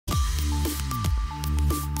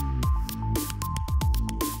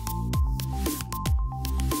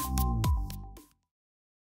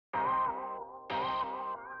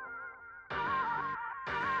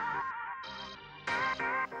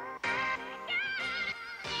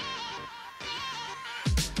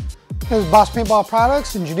This is Boss Paintball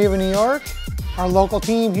Products in Geneva, New York. Our local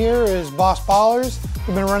team here is Boss Ballers.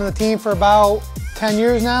 We've been running the team for about 10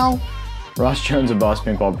 years now. Ross Jones of Boss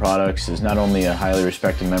Paintball Products is not only a highly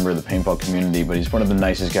respected member of the paintball community, but he's one of the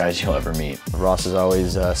nicest guys you'll ever meet. Ross is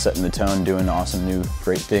always setting the tone, doing awesome new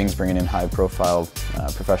great things, bringing in high-profile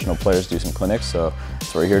professional players to do some clinics, so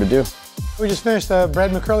that's what we're here to do. We just finished the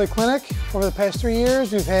Brad McCurley Clinic. Over the past 3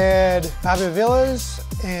 years, we've had Bobby Villas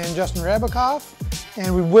and Justin Rabikoff,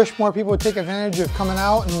 and we wish more people would take advantage of coming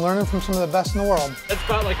out and learning from some of the best in the world. That's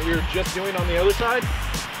about like we were just doing on the other side.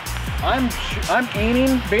 I'm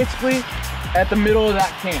aiming basically at the middle of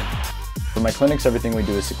that can. For my clinics, everything we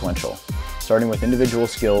do is sequential, starting with individual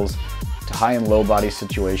skills, to high and low body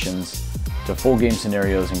situations, to full game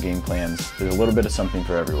scenarios and game plans. There's a little bit of something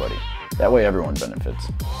for everybody. That way everyone benefits.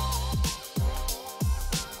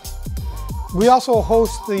 We also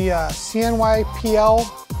host the CNYPL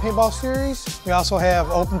paintball series. We also have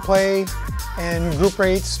open play and group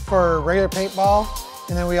rates for regular paintball.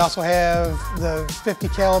 And then we also have the 50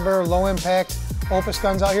 caliber low impact Opus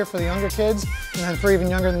guns out here for the younger kids. And then for even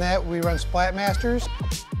younger than that, we run Splat Masters.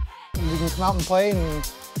 And you can come out and play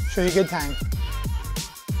and show you a good time.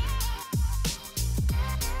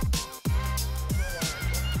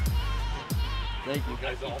 Thank you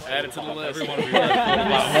guys all. Add it to the list.